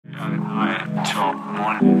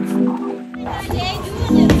Like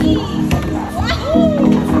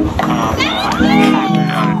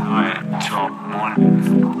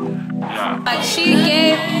she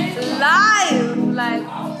gave live, like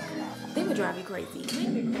they would drive you crazy.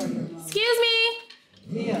 Excuse me.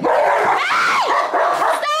 Yeah. Hey!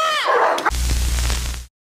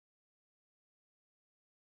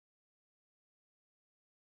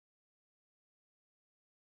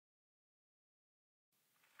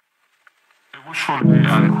 Stop!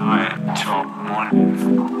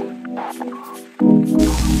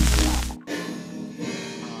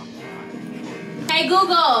 Hey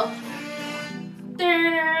Google,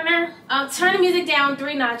 turn the music down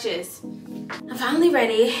 3 notches. I'm finally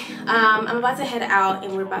ready. I'm about to head out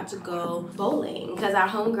and we're about to go bowling because our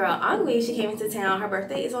homegirl Angui, she came into town. Her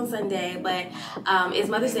birthday is on Sunday, but it's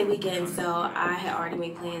Mother's Day weekend, so I had already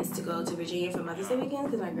made plans to go to Virginia for Mother's Day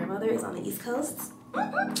weekend because my grandmother is on the East Coast.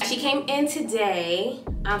 She came in today.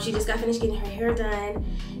 She just got finished getting her hair done,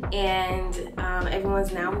 and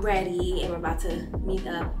everyone's now ready, and we're about to meet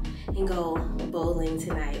up and go bowling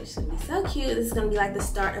tonight, which is gonna be so cute. This is gonna be like the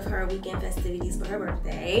start of her weekend festivities for her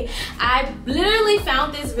birthday. I literally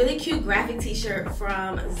found this really cute graphic t-shirt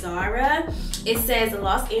from Zara. It says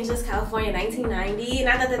Los Angeles, California, 1990, and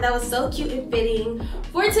I thought that was so cute and fitting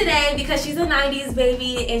for today because she's a 90s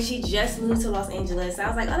baby and she just moved to Los Angeles. So I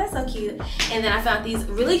was like, oh, that's so cute. And then I found these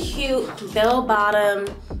really cute bell-bottom,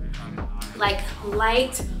 like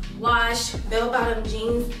light wash bell-bottom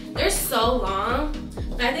jeans. They're so long,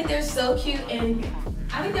 but I think they're so cute and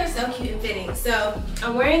fitting. So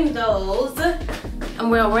I'm wearing those.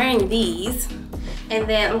 I'm wearing these, and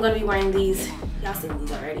then I'm gonna be wearing these. Y'all seen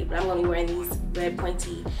these already, but I'm gonna be wearing these red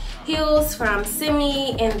pointy heels from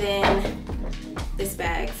Simi, and then this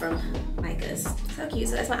bag from Micah's. So cute.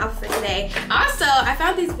 So that's my outfit for today. Also, I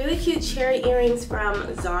found these really cute cherry earrings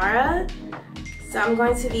from Zara. So I'm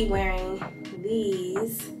going to be wearing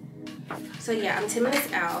these. So yeah, I'm 10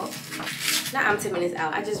 minutes out. Not I'm 10 minutes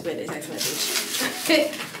out. I just read the text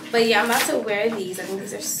message. But yeah, I'm about to wear these. I think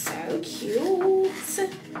these are so cute.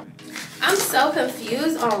 I'm so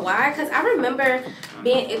confused on why, because I remember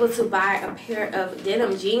being able to buy a pair of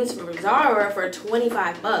denim jeans from Zara for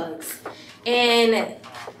 25 bucks. And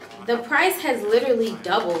the price has literally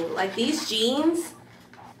doubled. Like these jeans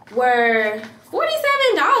were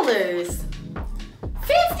 $47.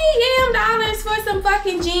 $50 for some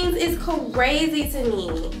fucking jeans is crazy to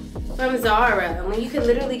me from Zara. When you could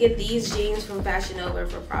literally get these jeans from Fashion Nova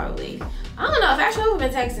for probably, I don't know, Fashion Nova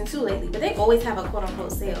been texting too lately, but they always have a quote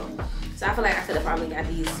unquote sale. So I feel like I could have probably got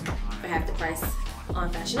these for half the price on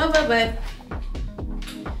Fashion Nova, but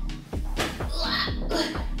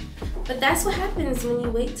that's what happens when you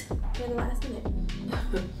wait for the last minute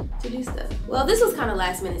to do stuff. Well, this was kind of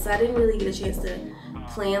last minute, so I didn't really get a chance to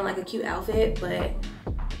plan like a cute outfit, but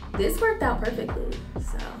this worked out perfectly.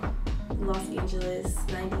 So Los Angeles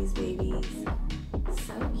 90s babies,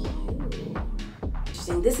 so cute.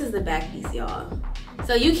 Interesting. This is the back piece, y'all.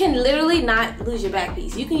 So you can literally not lose your back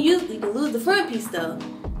piece. You can lose the front piece though.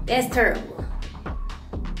 That's terrible.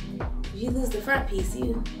 If you lose the front piece,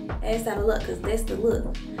 you ass out of luck, because that's the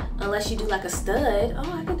look. Unless you do like a stud.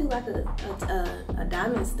 Oh, I could do like a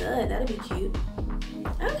diamond stud. That'd be cute.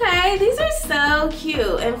 Okay, these are so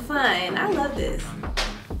cute and fun. I love this.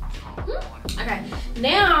 Okay,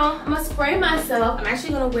 now I'm gonna spray myself. I'm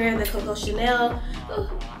actually gonna wear the Coco Chanel.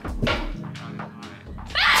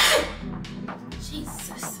 Ah!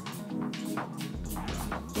 Jesus.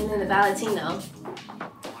 And then the Valentino.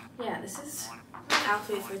 Yeah, this is my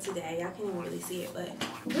outfit for today. Y'all can't even really see it, but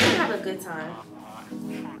we're gonna have a good time.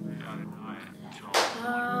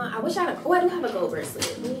 I wish I had a, oh, I do have a gold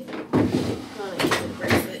bracelet. Let me go on and get the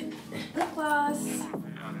bracelet. Lip gloss.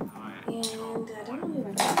 And I don't really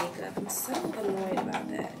like my makeup. I'm so annoyed about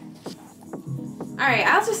that. Alright,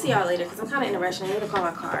 I'll just see y'all later because I'm kind of in a rush and I need to call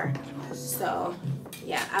my car. So,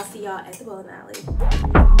 yeah, I'll see y'all at the bowling alley.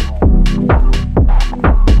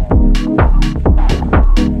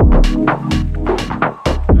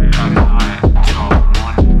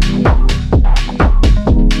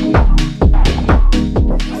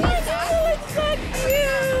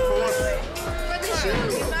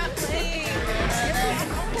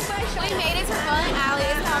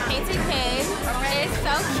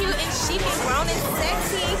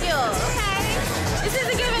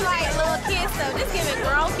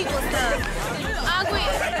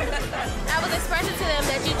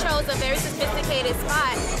 A very sophisticated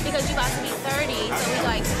spot because you're about to be 30, so we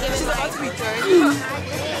like giving. She's about to be 30.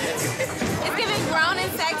 It's giving grown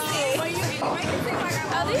and sexy.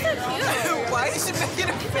 Oh, these are cute. Why is she making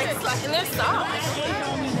a face like? And they're soft.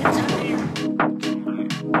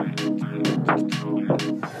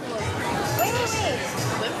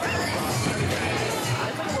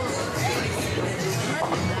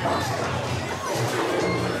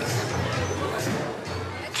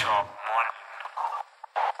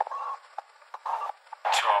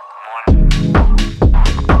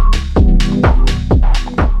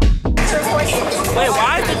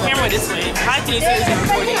 I do say this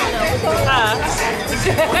recording.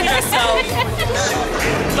 So,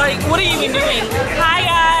 like, what are you even doing? Hi,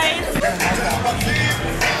 guys.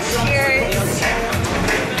 Cheers.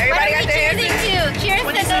 Everybody got their hands? Cheers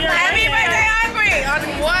to the Happy birthday, Aubrey! On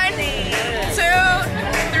 1, 2,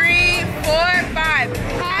 3, 4, 5.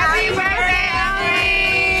 Happy birthday, Aubrey!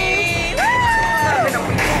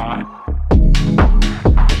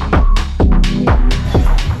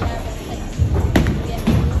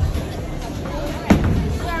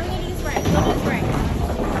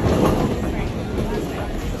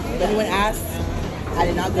 If anyone asks, I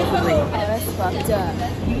did not go for green. Oh, that's fucked up.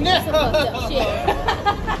 No. That's fucked up shit.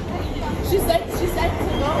 She said to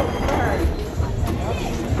go for her.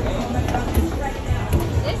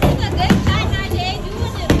 This is a good shot, Najee. You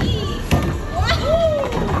want to be. Almost.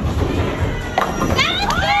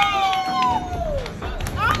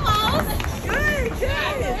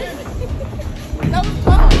 Good. That was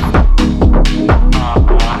close.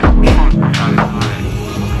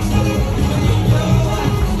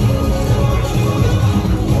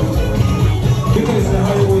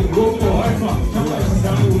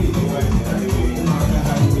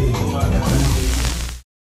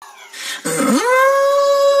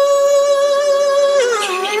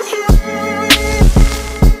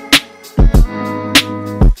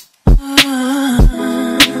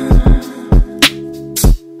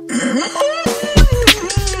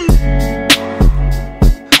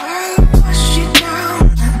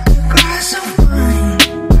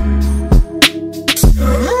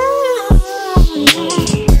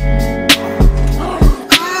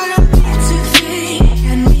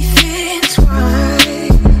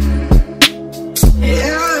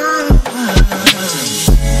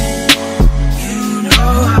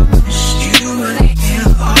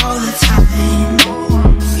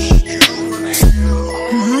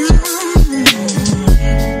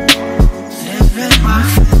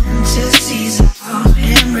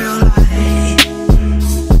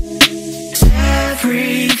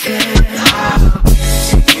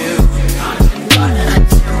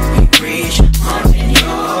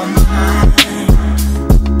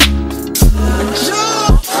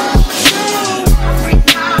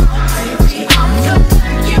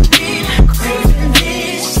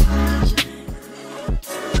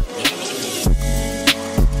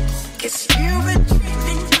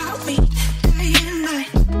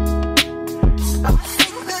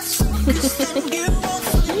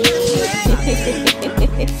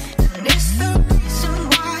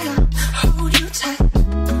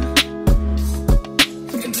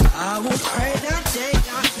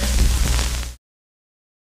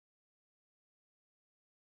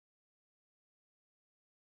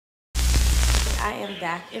 I am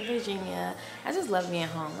back in Virginia. I just love being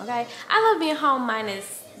home, okay? I love being home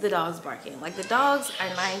minus the dogs barking. Like, the dogs are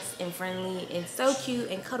nice and friendly and so cute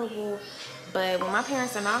and cuddable, but when my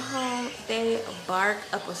parents are not home, they bark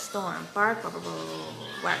up a storm. Bark, bark, bark, bark,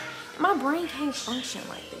 bark. My brain can't function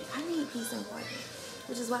like this. I need peace and quiet,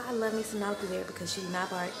 which is why I love me some Malcolm Bear, because she do not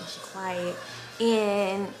bark and she's quiet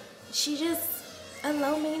and she just a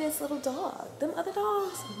low maintenance little dog. Them other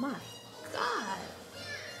dogs, my God.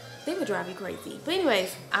 They would drive you crazy. But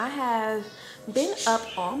anyways, I have been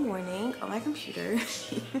up all morning on my computer.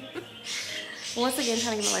 Once again,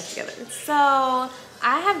 trying to get my life together. So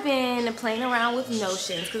I have been playing around with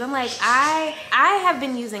Notions because I'm like, I have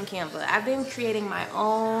been using Canva. I've been creating my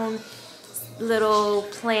own little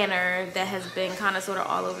planner that has been kind of sort of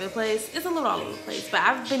all over the place. It's a little all over the place, but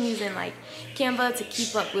I've been using like Canva to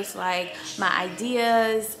keep up with like my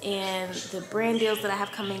ideas and the brand deals that I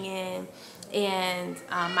have coming in, and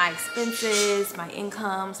my expenses, my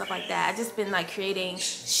income, stuff like that. I've just been like creating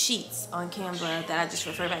sheets on Canva that I just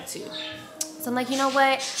refer back to. So I'm like, you know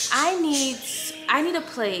what? I need a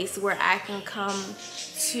place where I can come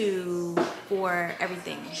to for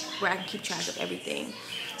everything, where I can keep track of everything.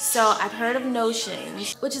 So I've heard of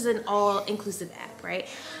Notions, which is an all-inclusive app, right?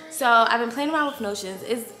 So I've been playing around with Notions.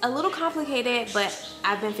 It's a little complicated, but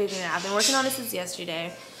I've been figuring it out. I've been working on it since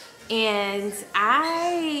yesterday. And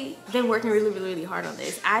I've been working really, really, really hard on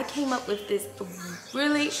this. I came up with this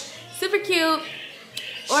really super cute,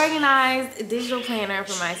 organized digital planner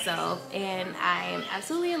for myself, and I am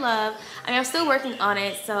absolutely in love. I mean, I'm still working on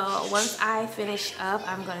it, so once I finish up,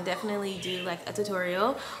 I'm gonna definitely do like a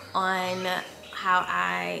tutorial on how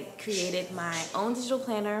I created my own digital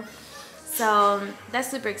planner. So that's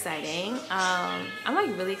super exciting. I'm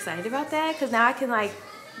like really excited about that because now I can like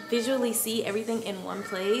visually see everything in one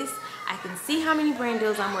place. I can see how many brand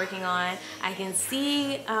deals I'm working on. I can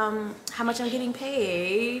see how much I'm getting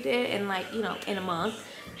paid in, like, you know, in a month.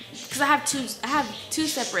 Because I have two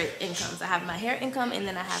separate incomes. I have my hair income and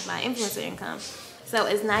then I have my influencer income. So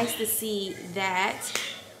it's nice to see that.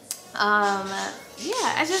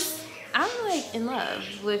 Yeah, I'm like in love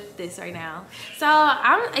with this right now. So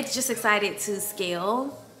I'm just excited to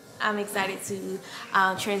scale. I'm excited to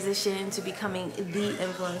transition to becoming the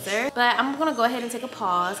influencer. But I'm gonna go ahead and take a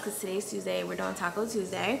pause because today's Tuesday. We're doing Taco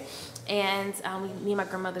Tuesday. And me and my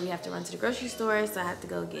grandmother, we have to run to the grocery store. So I have to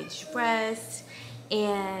go get dressed.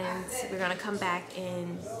 And we're gonna come back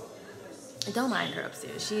and don't mind her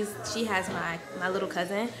upstairs. She has my little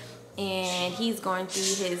cousin, and he's going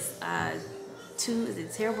through his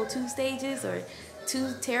terrible two stages or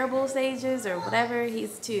two terrible stages or whatever.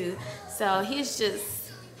 He's 2, so he's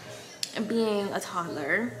just being a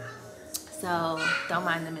toddler. So don't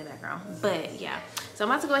mind them in the background. But yeah, so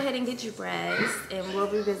I'm about to go ahead and get dressed, and we'll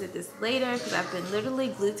revisit this later because I've been literally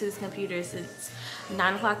glued to this computer since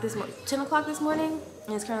 9 o'clock this morning, 10 o'clock this morning,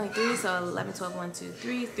 and it's currently 3, so 11, 12, 1, 2,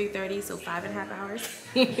 3, 3:30, so 5.5 hours,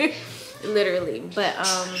 literally. But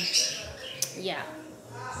yeah.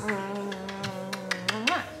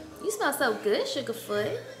 You smell so good,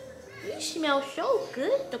 Sugarfoot. You smell so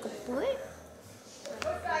good, Sugarfoot.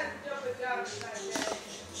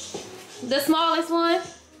 The smallest one.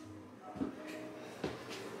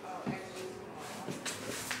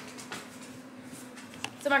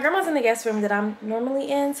 So my grandma's in the guest room that I'm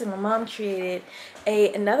normally in. So my mom created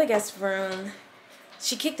another guest room.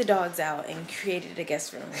 She kicked the dogs out and created a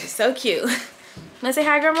guest room. It's so cute. Wanna say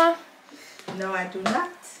hi, Grandma? No, I do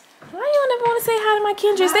not. Why you never want to say hi to my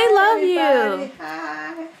Kindreds? They love you.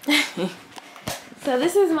 Hi. So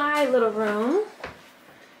this is my little room.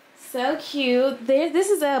 So cute. This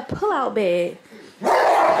is a pull-out bed. Hey,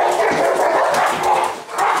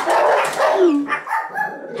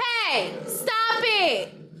 stop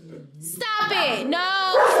it. Stop it.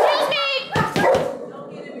 No. Excuse me.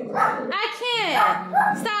 I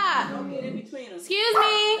can't. Stop. Don't get in between them. Excuse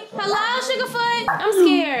me. Hello, Sugarfoot. I'm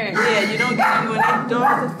scared. Yeah, you don't get in when they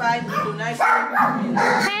dogs are fighting. You do not get in between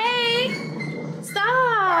them. Hey.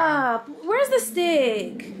 Stop. Where's the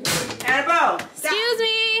stick? Annabelle, stop. Excuse me.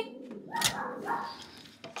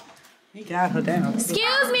 He got her down.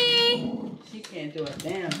 Excuse me. She can't do a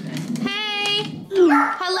damn thing. Hey.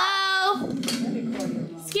 Hello.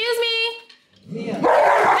 Excuse me. Yeah.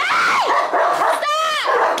 Hey! Stop!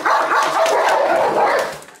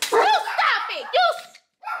 You stop it! You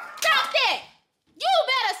stop it! You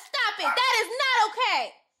better stop it! That is not okay!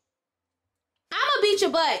 I'ma beat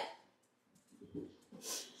your butt.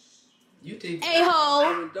 You take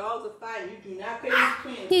A-hole. when dogs are fighting, you do not get in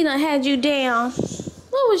between them. He done had you down.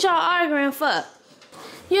 What was y'all arguing for?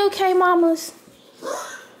 You okay, mamas?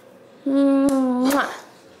 Mwah.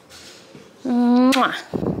 Mwah.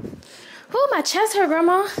 Ooh, my chest hurt,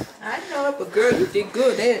 Grandma. I know it, but girl, you did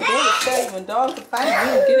good. They will tell you when dogs are fighting, you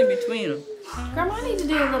don't get in between them. Grandma, I need to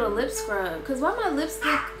do a little lip scrub. Because why my lips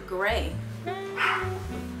look gray?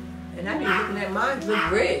 And I be looking at mine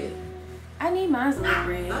look red. I need mine to look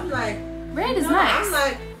red. I'm like, Red is no, nice. I'm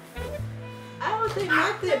like, I don't think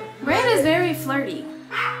my lip. Red is very flirty.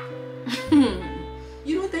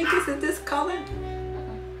 You don't think this is this color?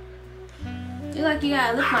 You like you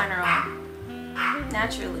got a lip liner on.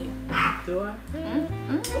 Naturally. Do I?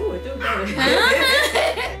 Mm-hmm. Oh, it do better.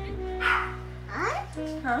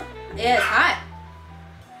 Huh? Yeah, it's hot.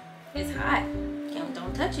 It's hot.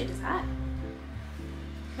 Don't touch it. It's hot.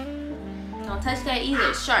 Don't touch that either.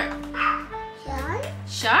 It's sharp. Sharp?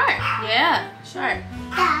 Sharp. Yeah. Sharp.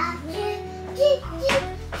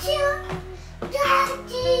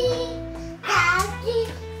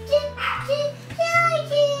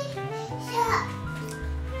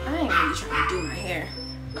 I ain't really trying to do my hair.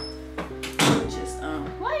 Just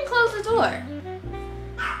why you close the door?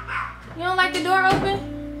 You don't like the door open?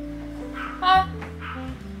 Huh?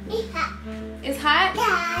 It's hot?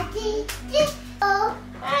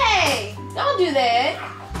 Hey, don't do that.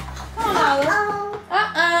 Come on, Olive.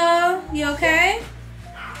 Uh-oh. You okay?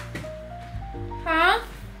 Huh?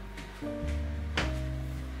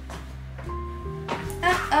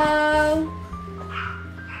 Uh-oh.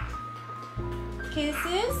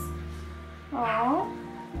 Kisses? Aw.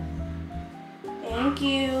 Thank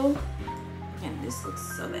you. And this looks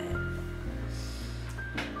so bad.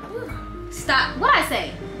 Whew. Stop. What I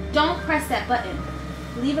say? Don't press that button.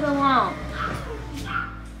 Leave it alone.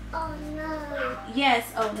 Oh no. Yes.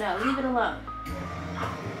 Oh no. Leave it alone.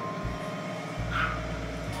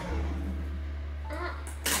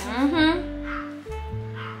 Mm-hmm.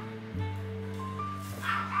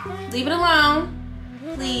 Leave it alone,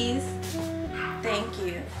 please. Thank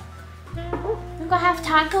you. We're gonna have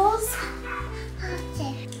tacos.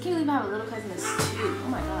 Can you believe I have a little cousin that's 2? Oh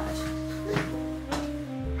my gosh.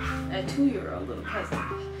 A 2-year-old little cousin.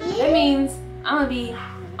 That means I'm gonna be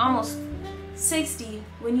almost 60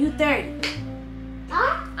 when you 30.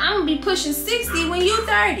 I'm gonna be pushing 60 when you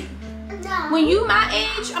 30. When you my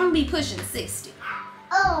age, I'm gonna be pushing 60.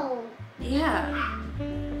 Oh. Yeah.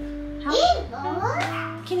 How?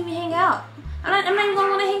 Can't even hang out. I'm not even gonna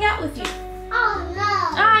wanna hang out with you. Oh no.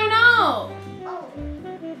 I know. Oh.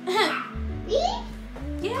 Me?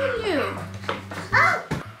 Yeah, you. Oh.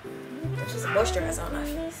 There's just moisturizer on my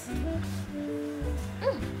face.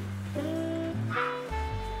 Okay.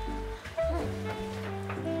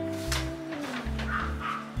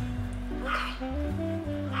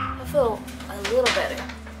 I feel a little better.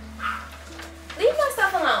 Leave my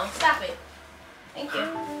stuff alone. Stop it. Thank you.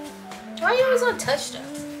 Why you always want to touch stuff?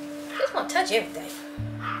 You just want to touch everything.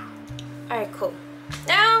 Alright, cool.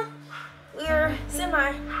 Now, we're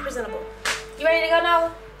semi-presentable. You ready to go,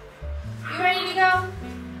 Noah? You ready to go?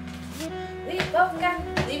 Leave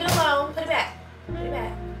it alone. Put it back. Put it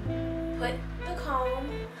back. Put the comb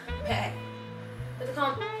back. Put the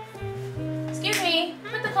comb. Excuse me.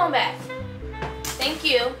 Put the comb back. Thank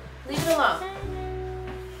you. Leave it alone.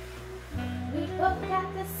 We both got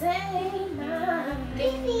the same mind.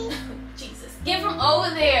 Baby. Jesus. Get from over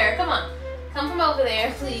there. Come on. Come from over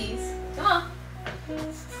there, please. Come on.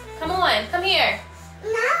 Come on. Come here.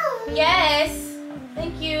 No. Yes.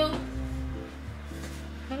 Thank you.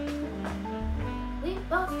 We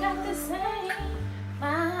both got the same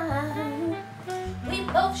mind. We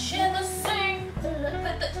both share the same.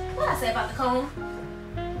 What I say about the comb?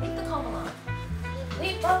 Leave the comb alone.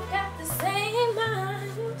 We both got the same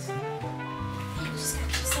mind. You just gotta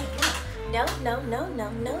keep saying no. No, no, no, no,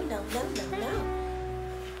 no, no, no, no, no.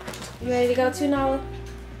 You ready to go too, Nala?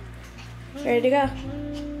 You ready to go?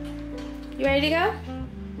 You ready to go?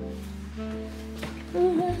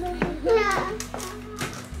 Yeah.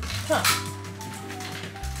 Come on.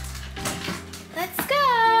 Let's go.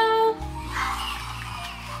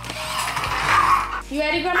 You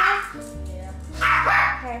ready, Grandma? Yeah.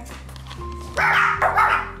 Okay.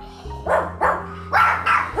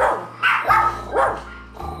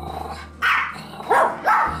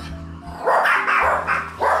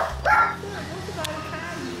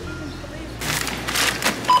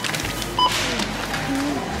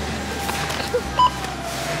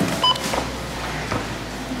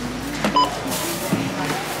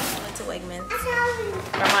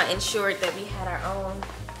 Grandma ensured that we had our own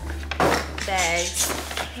bags.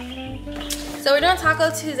 So we're doing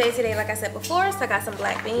Taco Tuesday today, like I said before. So I got some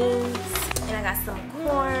black beans, and I got some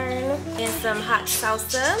corn, and some hot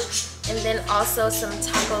salsa, and then also some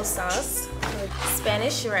taco sauce with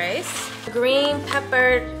Spanish rice, green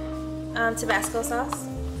peppered Tabasco sauce,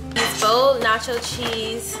 this bold nacho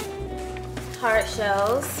cheese, hard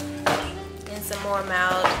shells, and some more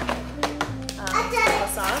mild taco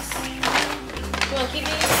sauce. You want to keep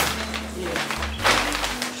these? Yeah.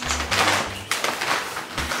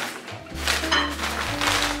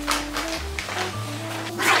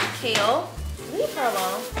 Kale. Leave her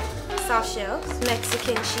alone. Soft shells.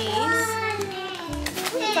 Mexican cheese.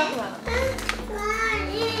 What are you talking about?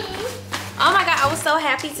 Oh my god, I was so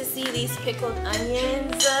happy to see these pickled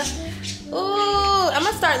onions. Ooh, I'm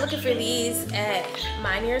gonna start looking for these at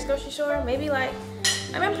my nearest grocery store. Maybe like,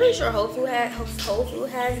 I'm pretty sure Whole Food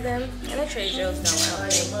has them, and the Trader Joe's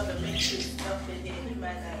don't. Your mother makes you stuff in here. You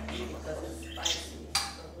might not eat it because it's spicy.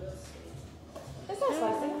 It's not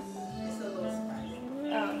spicy. It's a little spicy.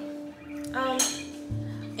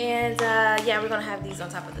 And yeah, we're gonna have these on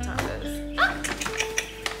top of the tacos.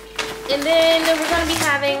 And then we're gonna be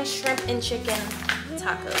having shrimp and chicken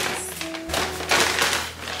tacos.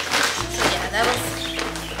 So yeah, that was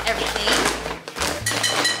everything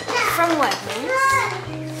from Wegmans.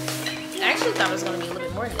 I actually thought it was gonna be a little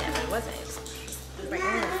bit more than that, but it wasn't. It was like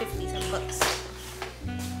only 50-some bucks.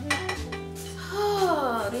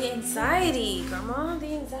 Oh, the anxiety, Grandma, the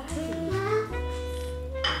anxiety.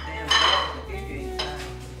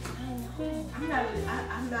 I'm not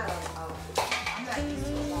used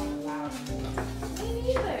to a lot of loud noise. Me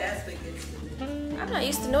neither. That's what gets to me. I'm not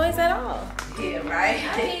used to noise at all. Yeah, right?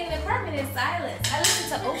 I mean, the apartment is silence. I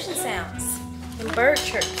listen to ocean sounds and bird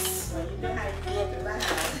chirps. Well, you know how you grew up in my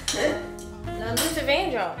house. No Luther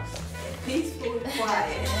Vandross. Peaceful and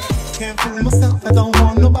quiet. Can't fool myself, I don't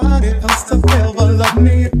want nobody else to ever love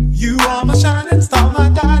me. You are my shining star, my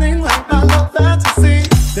guiding light, my love fantasy.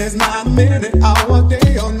 There's not a minute, hour,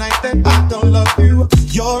 day or night that I don't love you.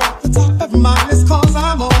 You're at the top of my list, cause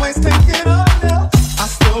I'm always thinking of you. I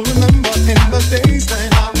still remember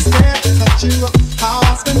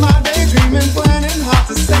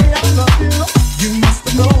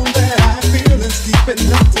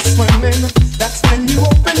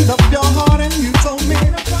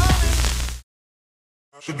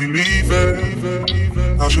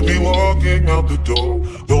leaving. I should be walking out the door.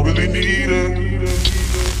 Don't really need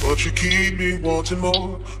it, but you keep me wanting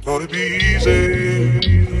more. Thought it'd be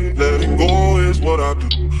easy. Letting go is what I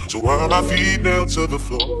do. So why are my feet nailed to the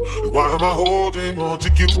floor? Why am I holding on to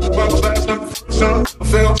you? Why was last night the first time I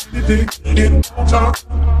felt anything in no time?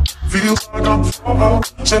 Feels like I'm falling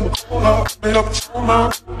off. Set my cold heart, made up its own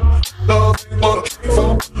mind. Love ain't what I came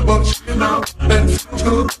for, but it's here now and it feels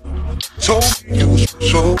good. Told me you was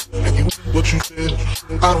special, and you did what you said.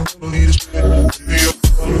 I don't wanna leave this bed. Baby, you're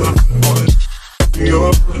all in my head. Baby, you're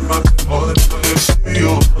all in my head. All in my head. Baby, you're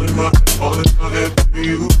all in my head. All in my head. Baby,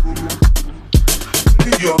 you.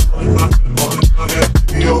 Baby, you're all in my head. All in my head.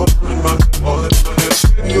 Baby, you're all in my head. All in my head.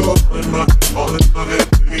 Baby, you're all in my head. All in my head.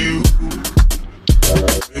 Baby, you.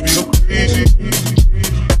 Baby, I'm crazy.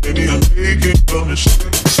 Baby, I'm making a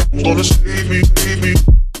mistake. Who's gonna save me, save me?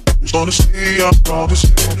 Who's gonna say I'm wrong to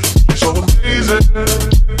say? It's so amazing.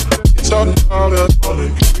 It's starting out as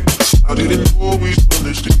falling. I didn't know we spun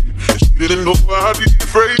this deep. She didn't know I'd be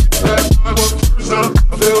afraid. Last night was the first time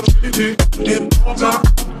I felt anything in a long time.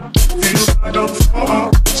 Feels like I'm falling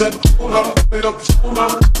out. Set the whole heart, made up its own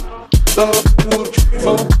mind. Love ain't what I came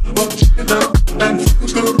for, but it's here now and it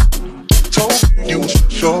feels good. Told me you was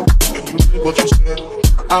special, and you did what you said.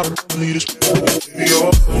 I don't need this baby. Baby, you're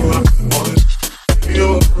all in my head, all in. Baby,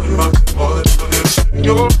 you're all in my head, all in my head. Baby,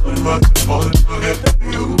 you're all in my head, all in my head.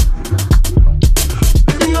 Baby, you.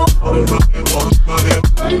 Baby, you're all in my head, all in my head.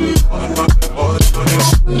 Baby, all in my head, all in my head.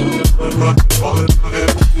 Baby, all in my head, all in my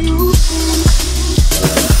head. Baby, you.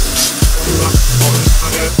 All in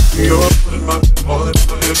my head, baby, you're all in my head, all in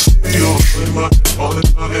my head. Baby, you're all in my head, all in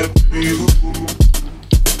my head. Baby, you.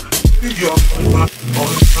 You're all in my head, all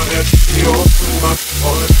in my head. You're all in my head,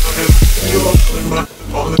 all in my head. You're all in my head,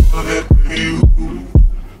 all in my head. You.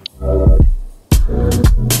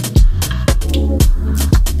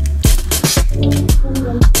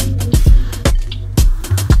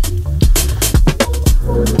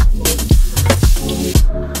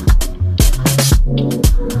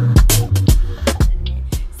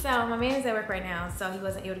 So my man is at work right now, so he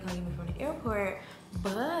wasn't able to come get me from the airport.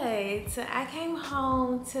 But I came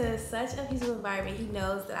home to such a peaceful environment. He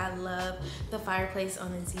knows that I love the fireplace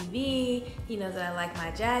on the TV. He knows that I like my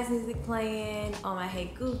jazz music playing on my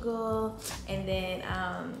Hey Google. And then,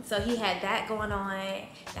 so he had that going on.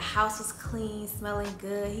 The house was clean, smelling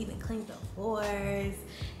good. He even cleaned the floors.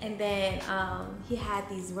 And then he had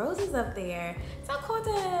these roses up there. So I called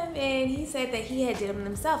him and he said that he had did them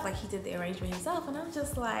himself, like he did the arrangement himself. And I'm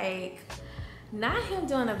just like, not him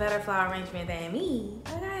doing a better flower arrangement than me,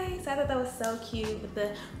 okay? So I thought that was so cute with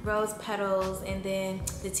the rose petals and then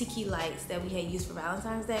the tiki lights that we had used for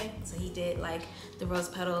Valentine's Day. So he did like the rose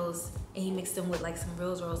petals and he mixed them with like some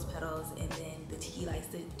rose petals and then the tiki lights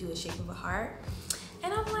to do a shape of a heart.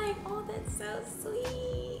 And I'm like, oh, that's so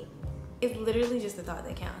sweet. It's literally just the thought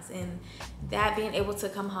that counts. And that being able to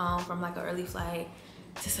come home from like an early flight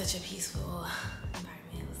to such a peaceful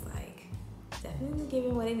environment was like, definitely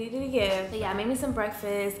giving what it needed to give. But yeah, I made me some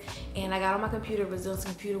breakfast and I got on my computer, was doing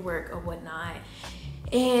some computer work or whatnot.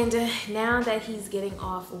 And now that he's getting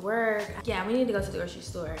off work, yeah, we need to go to the grocery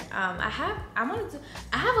store. I have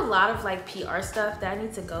a lot of like PR stuff that I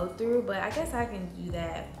need to go through, but I guess I can do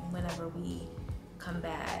that whenever we come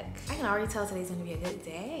back. I can already tell today's gonna be a good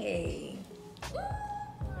day.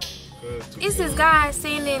 It's this guy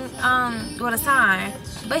standing with a sign,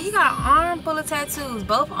 but he got an arm full of tattoos,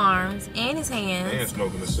 both arms and his hands. And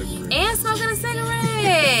smoking a cigarette. And smoking a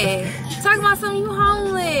cigarette. Talking about something, you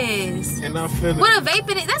homeless. And I feel with a vape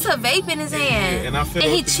in it. That's a vape in his hand. Yeah, and I feel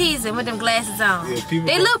and he cheesing with them glasses on. Yeah,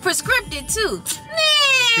 they look prescriptive too.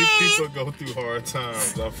 People go through hard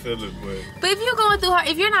times. I feel it, but if you're going through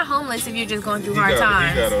if you're not homeless, if you're just going through hard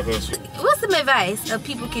times, you gotta hustle. What's some advice of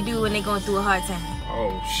people can do when they're going through a hard time?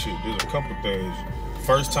 Oh shit, there's a couple things.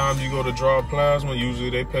 First time you go to draw plasma, usually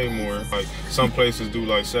they pay more. Like some places do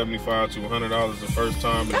like $75 to $100 the first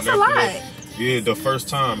time. That's a lot. Yeah, the first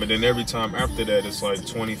time, and then every time after that, it's like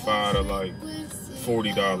 $25 to like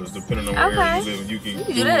 $40, depending on where you live. You can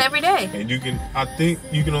do that every day. And you can, I think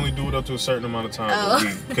you can only do it up to a certain amount of times a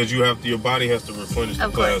week because your body has to replenish the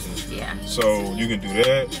plasma. Yeah. So you can do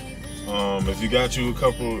that. If you got you a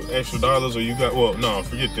couple extra dollars, or you got, well, no,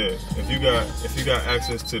 forget that. If you got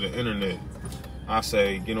access to the internet, I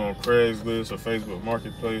say get on Craigslist or Facebook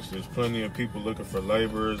Marketplace. There's plenty of people looking for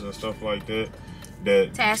laborers and stuff like that.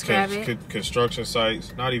 Construction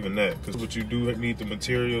sites, not even that, because what you do need the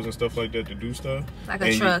materials and stuff like that to do stuff. Like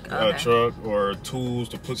a truck, a truck or tools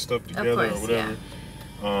to put stuff together or whatever.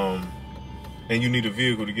 Yeah. And you need a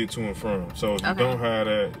vehicle to get to and from. So if you don't have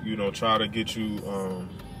that, try to get you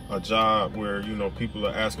a job where, you know, people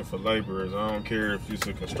are asking for laborers. I don't care if it's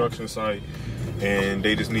a construction site and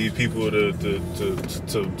they just need people to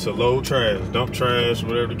load trash, dump trash,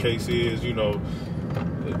 whatever the case is, you know,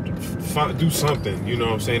 do something, you know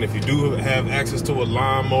what I'm saying? If you do have access to a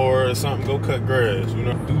lawnmower or something, go cut grass, you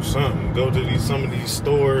know, do something. Go to some of these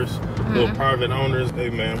stores, little private owners. Hey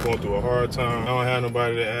man, I'm going through a hard time. I don't have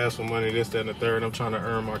nobody to ask for money, this, that, and the third. I'm trying to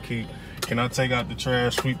earn my keep. Can I take out the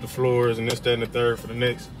trash, sweep the floors, and this, that, and the third for the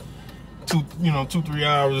next 2-3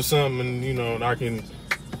 hours or something, and you know, and I can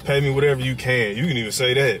pay me whatever you can. You can even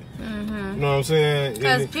say that. You know what I'm saying?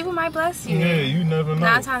 Because people might bless you. Yeah, you never know.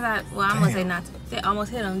 9 times well, I'm gonna say not. They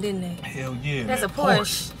almost hit him, didn't they? Hell yeah. That's a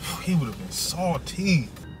Porsche. He would have been salty.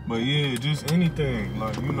 But yeah, just anything.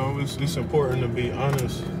 Like, you know, it's important to be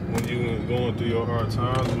honest when you going through your hard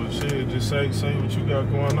times. But shit, just say what you got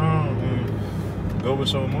going on and go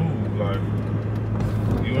with your move. Like,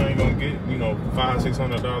 you ain't gonna get, you know,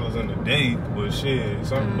 $500-600 in a day, but shit,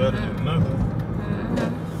 something better than nothing.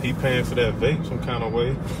 He paying for that vape some kind of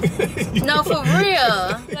way. No, for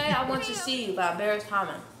real. Play I Want to See You by Barris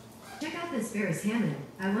Hammond. Check out this Barris Hammond.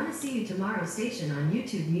 I Want to See You Tomorrow station on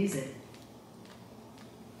YouTube Music.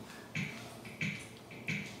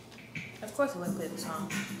 Of course, we'll play the song.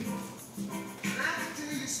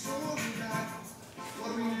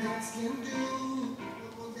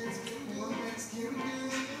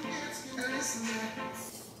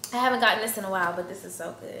 I haven't gotten this in a while, but this is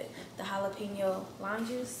so good. The jalapeno lime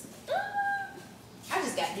juice. I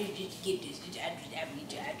just got to get this.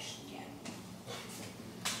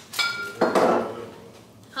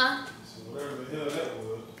 Huh? Whatever the hell that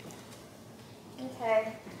was.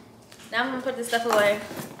 Okay. Now I'm gonna put this stuff away.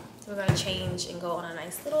 We're gonna change and go on a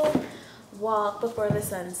nice little walk before the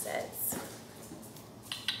sun sets.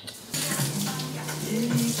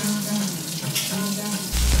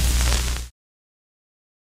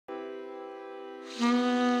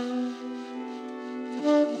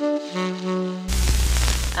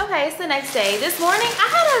 Okay, it's the next day. This morning, I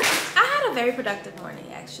had a very productive morning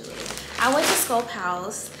actually. I went to Sculpt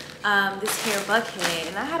House, this hair buckhead,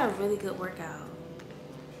 and I had a really good workout.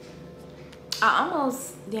 I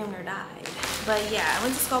almost damn near died. But yeah, I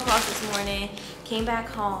went to Sculpt House this morning, came back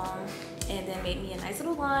home, and then made me a nice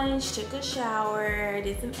little lunch, took a shower,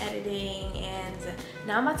 did some editing, and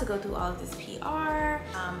now I'm about to go through all of this PR,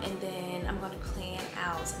 and then I'm going to plan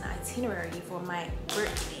out an itinerary for my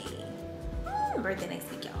birthday. Birthday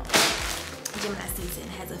next week, y'all. Gemini season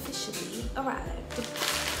has officially arrived.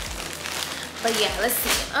 But yeah, let's see.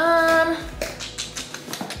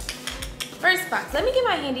 First box. Let me get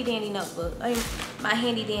my handy dandy notebook. My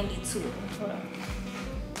handy dandy tool. Hold on.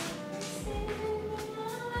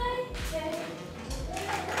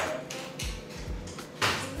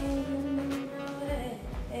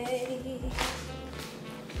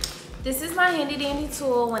 This is my handy dandy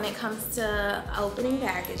tool when it comes to opening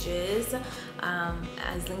packages.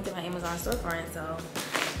 It's linked in my Amazon storefront, so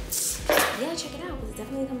yeah, check it out because it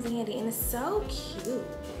definitely comes in handy and it's so cute.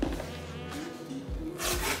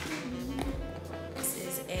 This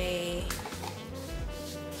is a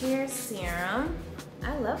hair serum.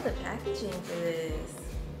 I love the packaging for this.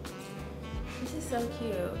 This is so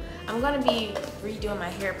cute. I'm gonna be redoing my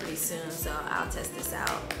hair pretty soon, so I'll test this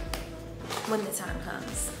out when the time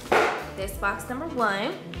comes. This box number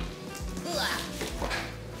 1.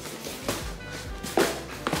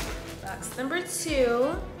 Box number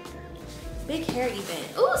 2. Big hair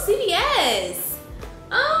event. Ooh, CVS.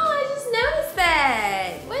 Oh, I just noticed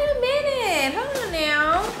that. Wait a minute. Hold on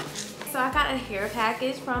now. So I got a hair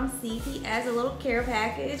package from CVS, a little care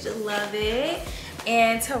package. Love it.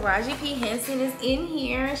 And Taraji P. Henson is in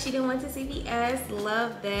here. She done went to CVS.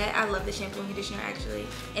 Love that. I love the shampoo and conditioner actually.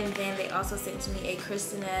 And then they also sent me a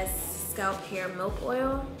Kristin's scalp hair milk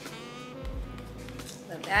oil.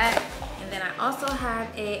 Love that. And then I also have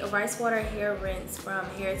a rice water hair rinse from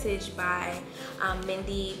Heritage by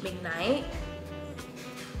Mindy McKnight.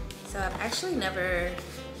 So I've actually never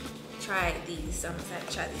tried these, so I'm excited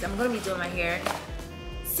to try these. I'm gonna be doing my hair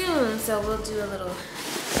soon, so we'll do a little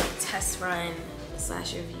test run /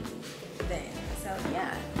 review then. So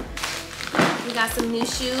yeah, we got some new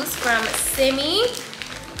shoes from Simi.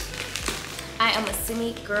 I am a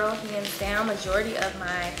Simi girl, hands down. Majority of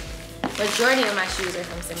my shoes are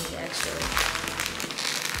from Simi actually.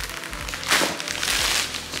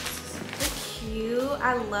 Super cute.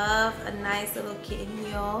 I love a nice little kitten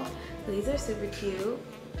heel. These are super cute.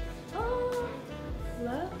 Oh,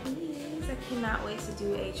 love these. I cannot wait to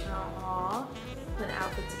do a try on haul. Put an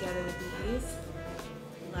outfit together with these.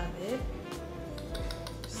 Love it.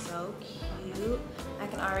 So cute. I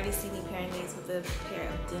can already already see me pairing these with a pair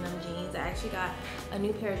of denim jeans. I actually got a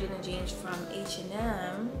new pair of denim jeans from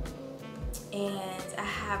H&M, and I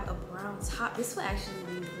have a brown top. This will actually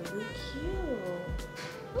be really cute.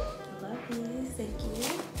 I love these, thank you.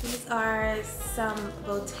 These are some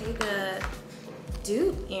Bottega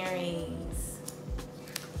dupe earrings.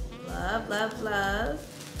 Love, love, love.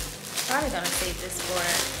 Probably gonna save this for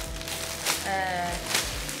a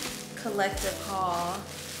collective haul.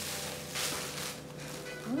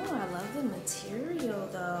 Oh, I love the material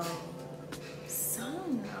though. So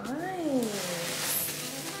nice.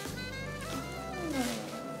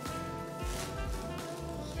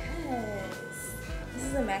 Yes. This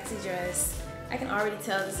is a maxi dress. I can already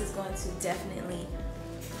tell this is going to definitely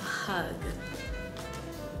hug.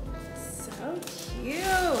 So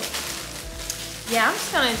cute. Yeah, I'm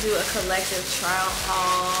just gonna do a collective trial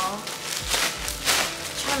haul. I'm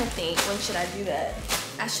trying to think, when should I do that?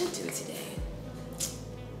 I should do it today.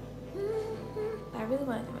 I really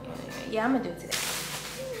want to do it. Yeah, I'm gonna do it today.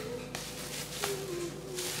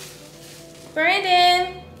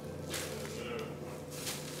 Brandon!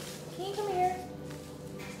 Can you come here?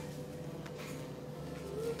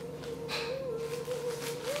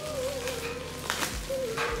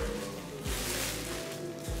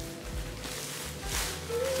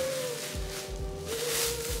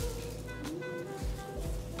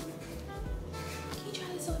 Can you try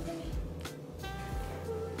this on for me?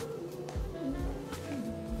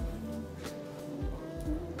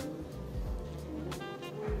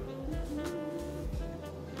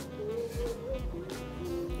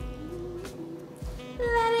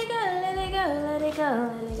 Let it go, let it go, let it go,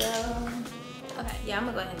 let it go. Okay, yeah, I'm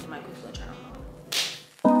gonna go ahead and do my quick little trial haul.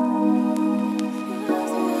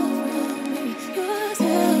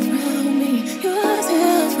 Yourself round me,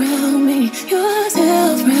 yourself round me,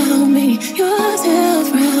 yourself round me, yourself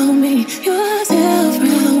round me, yourself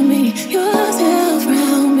round me, yourself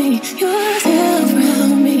round me, yourself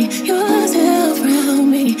round me, yourself round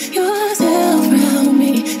me, yourself round me,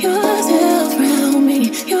 yourself round me,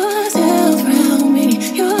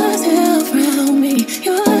 yourself round me,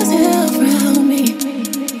 yourself round me.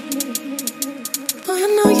 Oh, I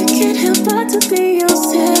know you can't help but to be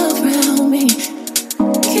yourself round me.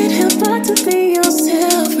 Can't help but to be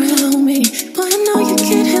yourself around me. Boy, I know you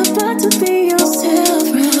can't help but to be yourself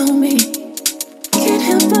around me. Can't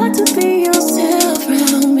help but to be yourself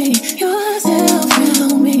around me. Yourself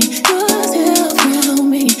around me. Yourself around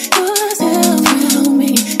me. Yourself around me.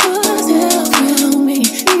 Yourself around me.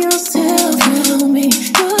 Yourself around me.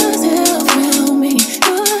 Yourself around me.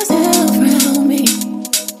 Yourself around me.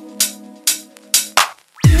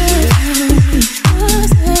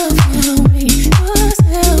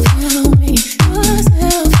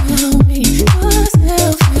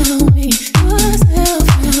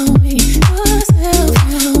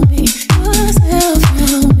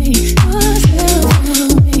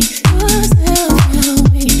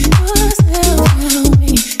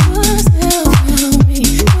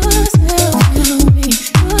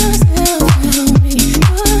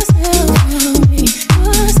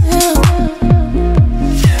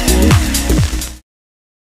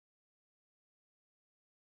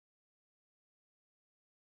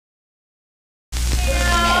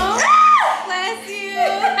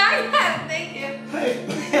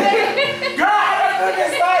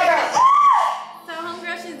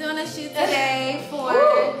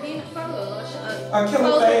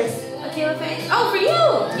 Oh, for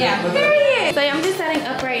you? Yeah, period. So yeah, I'm just setting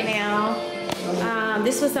up right now.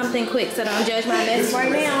 This was something quick, so don't judge my mess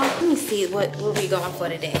right now. Let me see what we going for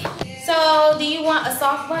today. So, do you want a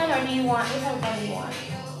soft bun or do you want, what type of bun do you want?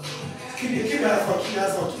 Keep that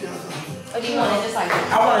soft. Or do you want it just like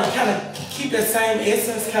that? I want to kind of keep that same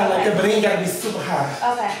essence, kind of like that, but it ain't got to be super high.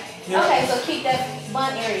 Okay. Yeah. Okay, so keep that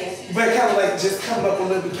bun area. But kind of like just coming up a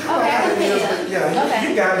little bit. Okay, I can feel it. Yeah, okay.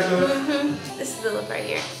 You got it, good. This is the look right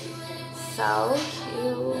here. So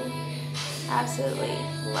cute. Absolutely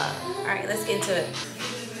love. All right, let's get into it.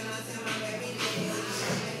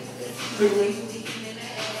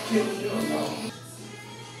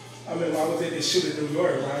 I remember I was at this shoot in New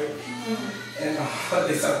York, right? And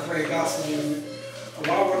they started playing gospel music. And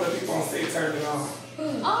while one of the people on stage turned it on.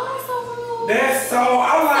 Oh, that's so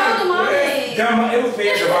I'm like, demonic. It was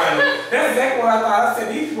very demonic. That's exactly what I thought. I said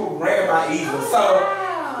these people ran by evil. So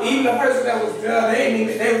even the person that was there, they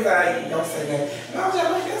was like, don't say that. And I was just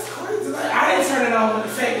like, that's crazy. Like, I didn't turn it on, but the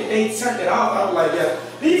fact that they turned it off, I was like, yeah.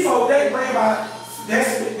 These folks, they ran by that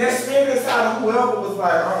spirit inside of whoever was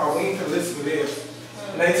like, oh, we need to listen to this.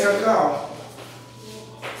 And they turned it off.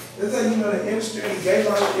 That's how you know the industry, the gay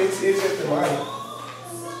life, it's just the life.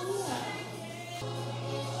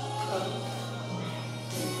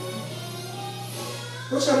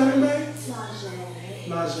 What's your name, babe? Najee.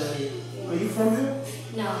 Najee. Are you from here?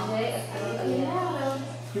 No.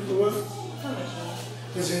 You from what? From Virginia.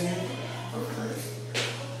 Virginia. Okay.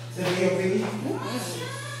 The DMV?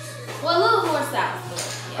 Well, a little more south.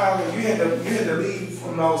 Yeah. You had to leave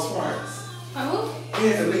from those parts. From who?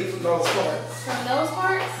 You had to leave from those parts. From those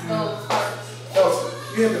parts? Those parts.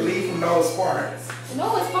 You had to leave from those parts.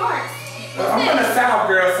 No, it's parts. I'm from the South,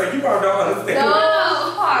 girl, so you probably don't understand.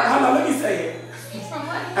 Those parts. Hold on, let me say it. From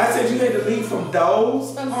what? I said you had to leave from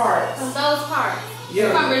those parts. From those parts.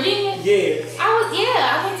 Yeah. From Virginia? Yes. I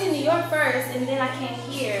went to New York first, and then I came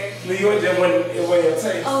here. New York just went away your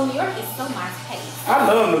taste. Oh, New York is so my taste. I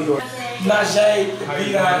love New York. Najee,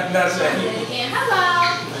 Najee. Again, hello.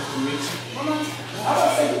 Nice to meet you. I'm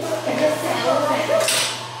gonna say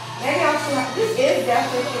Maybe I'm sure this is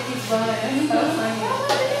definitely 50's bun. That's so funny.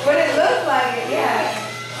 But it looks like it, yeah.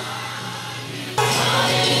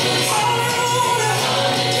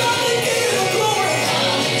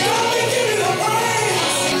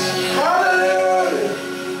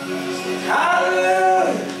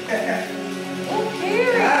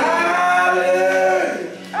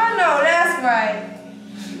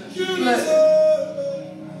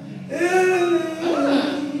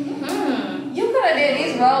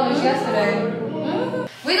 Yesterday.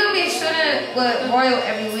 We gonna be shooting with Royal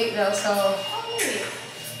every week though, so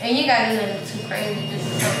and you gotta do nothing too crazy, just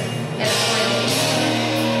something editorial.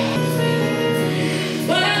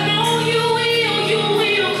 But I know you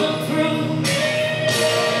will come through.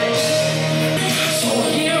 So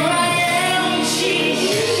here I am,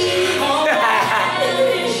 Jesus. All I have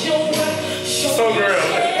is your word. So girl.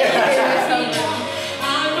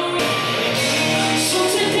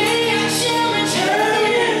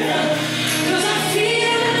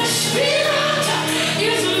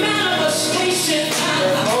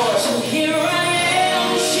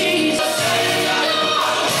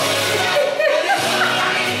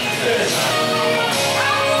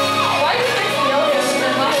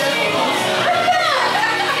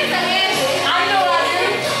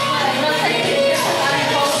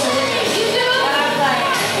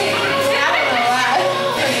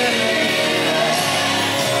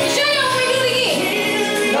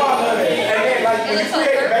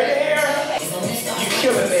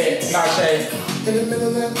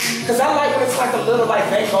 Because I like when it's like a little like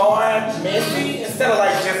Vanguard, messy, instead of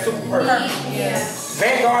like just super perfect. Yeah.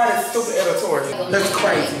 Vanguard is super editorial. That's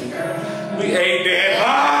crazy. We ate that.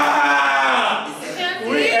 Ah!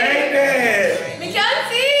 We ate that. We can't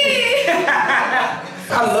see.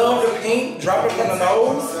 I love the pink, drop it from the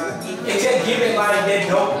nose. It just give it like that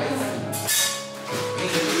dopeness.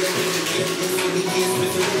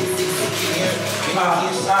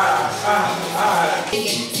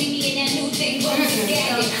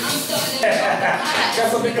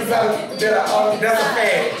 That's a nigga that's a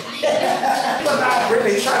fan. But I'm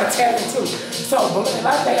really trying to tap into. So, but I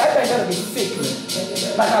think that'll be sick.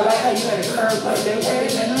 Like I like how you let it curve like that.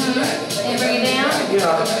 And bring it down?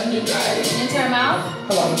 Yeah. And turn them out?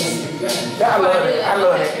 Hold on. I love it. I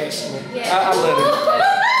love it actually. Yeah. I love it.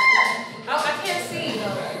 Oh, I can't see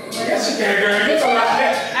though. Yes, you can, girl. You talking about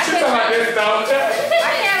that? You talking about this, dog? I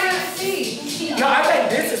can't really see. No, I think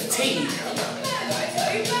this is tea.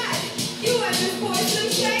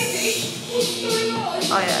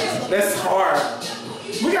 Oh yeah. That's hard.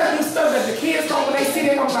 We gotta do stuff that the kids don't, when they see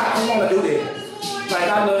it, I'm like, I wanna do that. Like,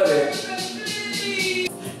 I love it.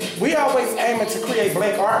 We always aiming to create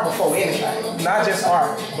black art before anything. Not just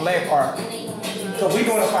art, black art. So we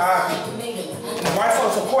doing it for our people. And the white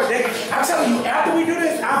folks support that. I'm telling you, after we do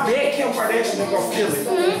this, I bet Kim Kardashian is gonna steal it.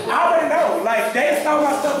 I already know. Like, they stole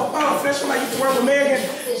my stuff upon, especially like you can work with Megan.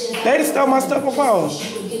 They just stole my stuff upon.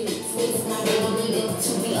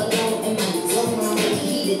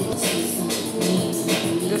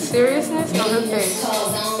 The seriousness on her face.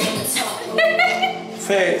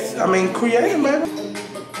 Facts. I mean, creating, baby.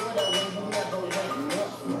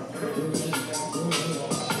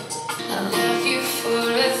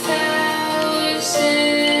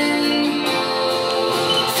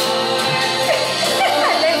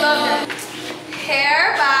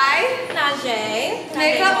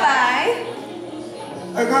 Makeup by.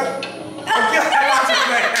 A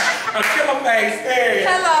killer face. There.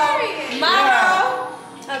 Hello. Model.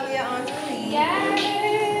 Aaliyah Angeline.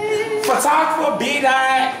 Yes. Photographer,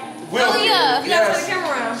 B-Dot. Oh yeah. You gotta turn the camera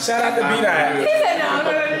around. Shout out to B-Dot. He said no, no,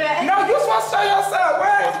 no, no. No, you supposed to show yourself,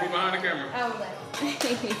 right? Supposed to be behind the camera. I was like.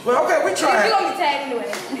 Well, okay, we tried. You're gonna be tagged anyway.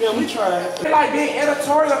 Yeah, we tried. Like being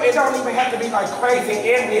editorial, it don't even have to be like crazy.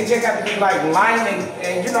 It just have to be like lining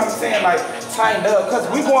and you know what I'm saying, like tightened up. Cause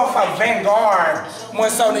we going for vanguard more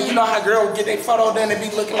so than you know how girls get their photo done and be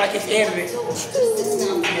looking like it's edited.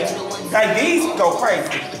 Yeah. Like these go crazy.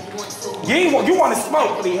 You want to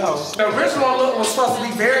smoke these hoes. The original look was supposed to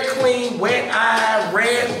be very clean, wet eye,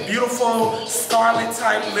 red, beautiful, scarlet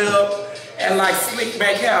type lip, and like slick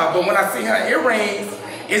back hair. But when I see her earrings,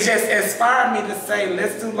 it just inspired me to say,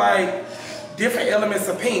 let's do like different elements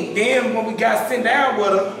of pink. Then when we got sitting down with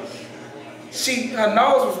her, her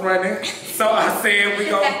nose was running. So I said, we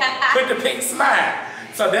gonna put the pink snot.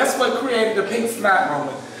 So that's what created the pink snot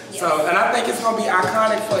moment. Yes. So, and I think it's gonna be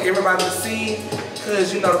iconic for everybody to see,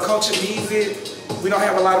 because you know the culture needs it. We don't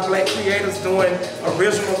have a lot of black creators doing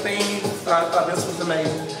original things. So I thought this was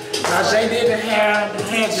amazing. Now Jay did the hair. The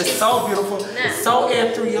hair just so beautiful, so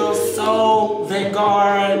ethereal, so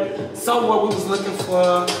vanguard, so what we was looking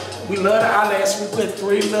for. We love the eyelash. We put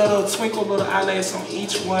 3 little twinkle little eyelashes on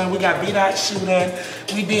each one. We got V-dot shooting.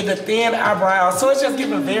 We did the thin eyebrows. So it's just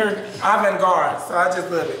giving very avant-garde. So I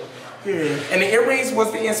just love it. Period. And the earrings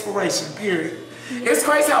was the inspiration. Period. It's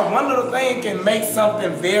crazy how one little thing can make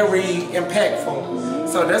something very impactful.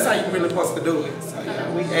 So that's how you're really supposed to do it. So yeah,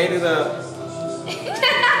 we ate it up.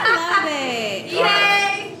 Love it.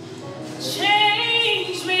 Yay!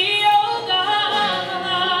 Change me, oh God.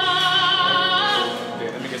 Yeah,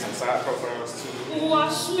 let me get some side profiles too.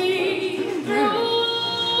 Wash me through.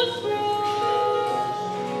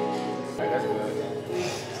 That's good.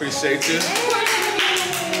 Appreciate you.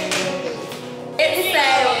 It's a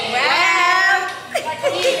wrap.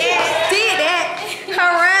 Did that.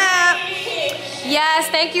 Hurrah. Yes,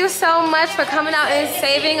 thank you so much for coming out and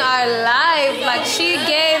saving our life. Like she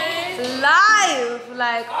gave life.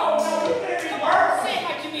 Like huh?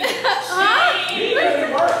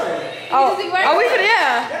 Oh, we could,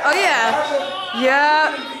 yeah. Oh yeah.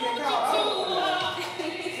 Yeah.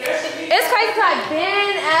 It's crazy because I've been